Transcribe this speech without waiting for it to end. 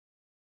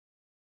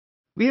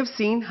We have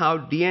seen how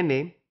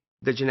DNA,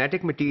 the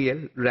genetic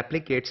material,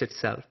 replicates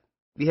itself.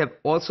 We have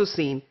also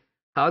seen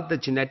how the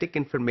genetic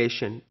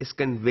information is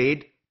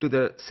conveyed to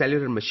the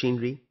cellular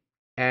machinery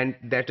and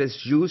that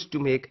is used to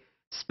make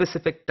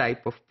specific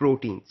type of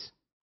proteins.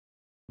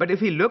 But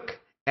if we look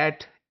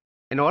at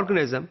an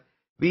organism,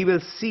 we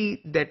will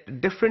see that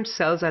different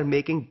cells are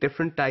making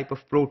different type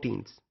of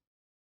proteins.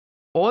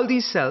 All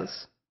these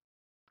cells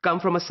come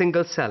from a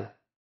single cell,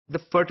 the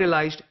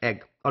fertilized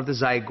egg or the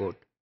zygote.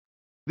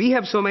 We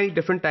have so many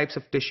different types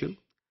of tissue.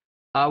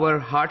 Our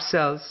heart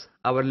cells,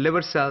 our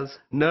liver cells,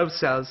 nerve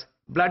cells,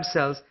 blood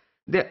cells,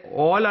 they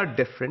all are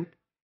different.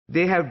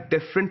 They have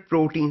different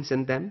proteins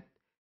in them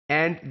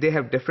and they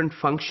have different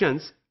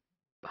functions.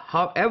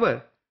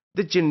 However,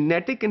 the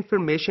genetic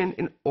information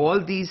in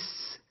all these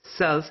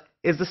cells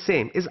is the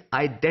same, is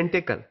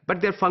identical,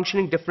 but they're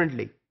functioning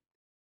differently.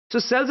 So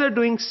cells are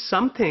doing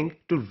something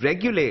to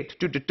regulate,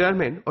 to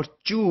determine or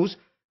choose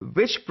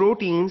which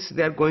proteins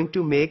they are going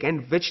to make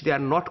and which they are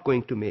not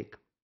going to make.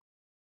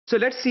 So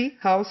let's see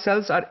how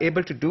cells are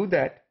able to do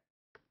that.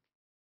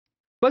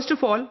 First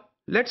of all,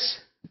 let's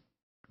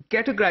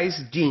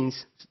categorize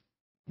genes,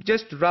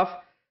 just rough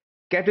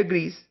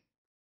categories.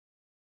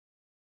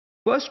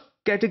 First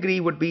category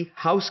would be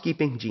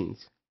housekeeping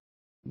genes.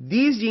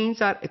 These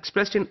genes are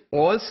expressed in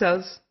all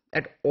cells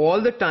at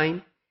all the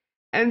time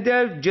and they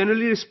are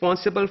generally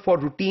responsible for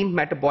routine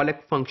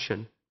metabolic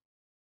function.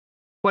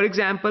 For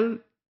example,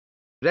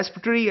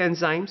 respiratory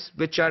enzymes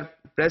which are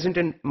present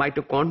in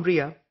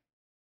mitochondria,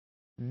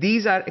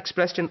 these are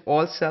expressed in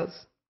all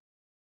cells.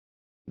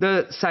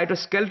 The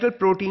cytoskeletal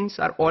proteins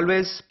are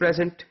always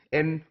present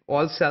in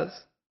all cells.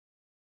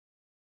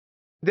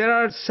 There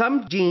are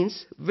some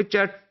genes which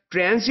are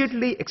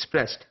transiently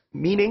expressed,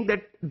 meaning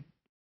that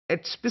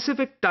at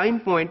specific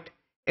time point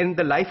in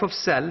the life of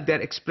cell they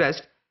are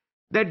expressed.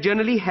 That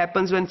generally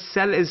happens when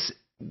cell is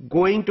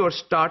going to or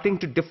starting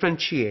to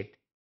differentiate.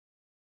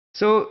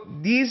 So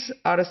these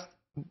are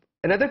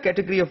another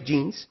category of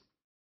genes.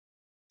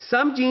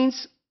 Some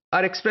genes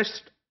are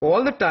expressed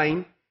all the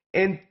time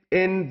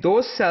in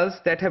those cells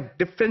that have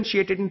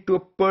differentiated into a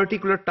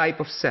particular type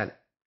of cell.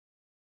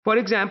 For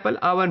example,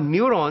 our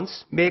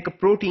neurons make a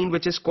protein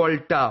which is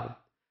called tau.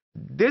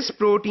 This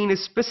protein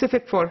is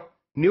specific for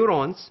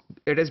neurons.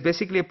 It is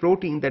basically a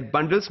protein that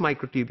bundles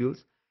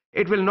microtubules.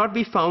 It will not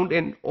be found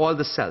in all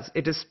the cells.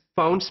 It is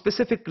found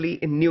specifically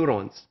in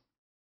neurons.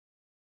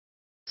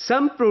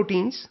 Some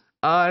proteins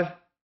are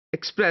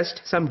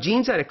expressed, some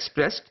genes are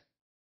expressed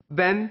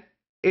when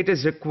it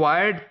is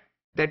required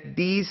that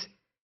these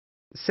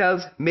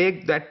cells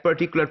make that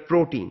particular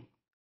protein.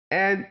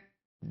 And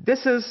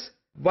this is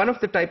one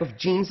of the type of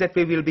genes that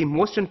we will be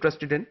most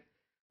interested in.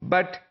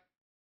 But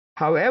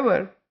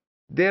however,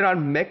 there are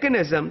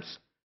mechanisms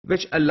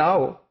which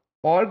allow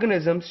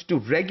organisms to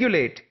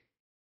regulate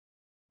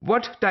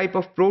what type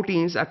of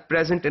proteins are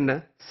present in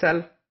a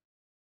cell.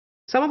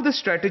 Some of the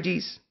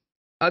strategies,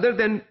 other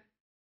than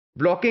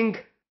blocking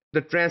the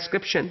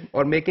transcription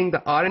or making the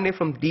RNA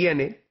from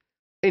DNA,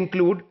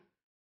 include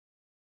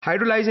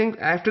hydrolyzing.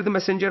 After the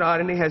messenger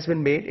RNA has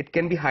been made, it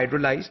can be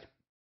hydrolyzed.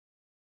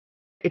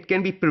 It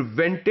can be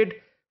prevented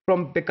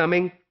from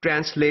becoming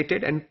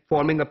translated and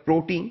forming a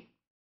protein.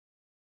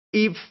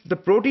 If the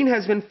protein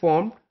has been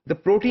formed, the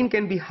protein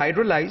can be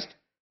hydrolyzed.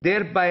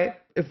 Thereby,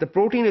 if the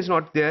protein is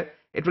not there,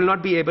 it will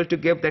not be able to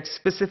give that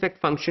specific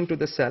function to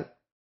the cell.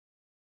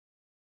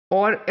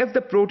 Or if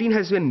the protein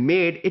has been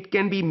made, it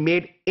can be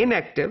made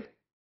inactive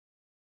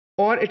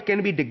or it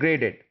can be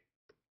degraded.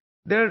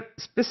 There are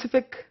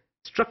specific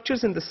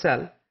structures in the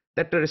cell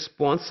that are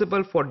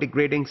responsible for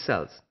degrading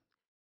cells.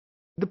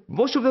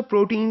 Most of the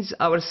proteins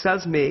our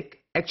cells make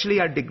actually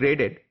are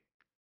degraded,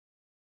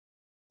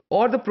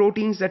 or the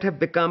proteins that have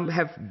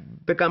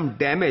become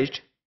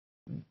damaged,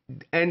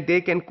 and they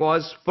can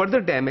cause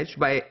further damage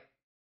by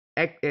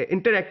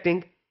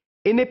interacting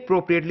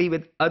inappropriately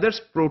with other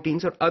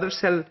proteins or other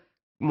cell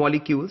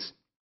molecules.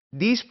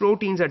 These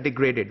proteins are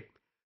degraded.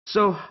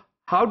 So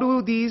how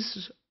do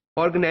these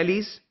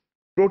organelles,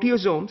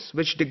 proteosomes,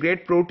 which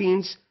degrade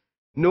proteins,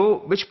 know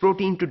which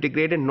protein to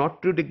degrade and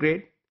not to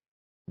degrade?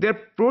 There are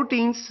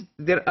proteins,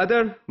 there are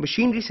other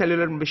machinery,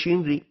 cellular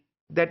machinery,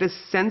 that is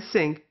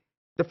sensing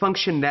the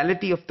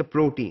functionality of the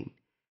protein.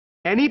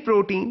 Any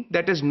protein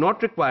that is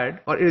not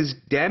required or is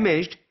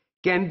damaged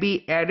can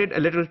be added a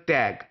little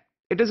tag.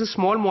 It is a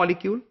small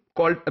molecule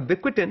called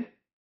ubiquitin.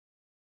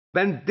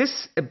 When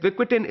this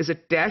ubiquitin is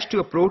attached to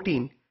a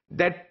protein,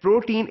 that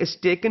protein is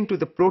taken to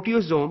the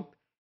proteasome.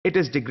 It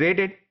is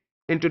degraded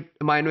into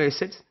amino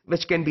acids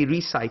which can be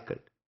recycled.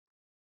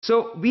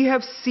 So we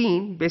have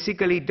seen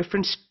basically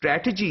different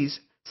strategies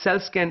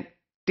cells can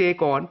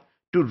take on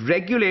to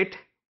regulate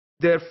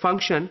their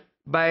function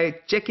by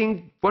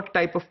checking what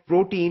type of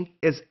protein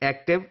is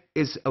active,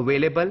 is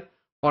available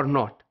or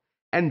not.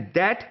 And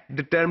that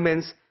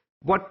determines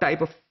what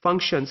type of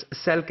functions a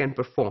cell can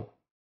perform.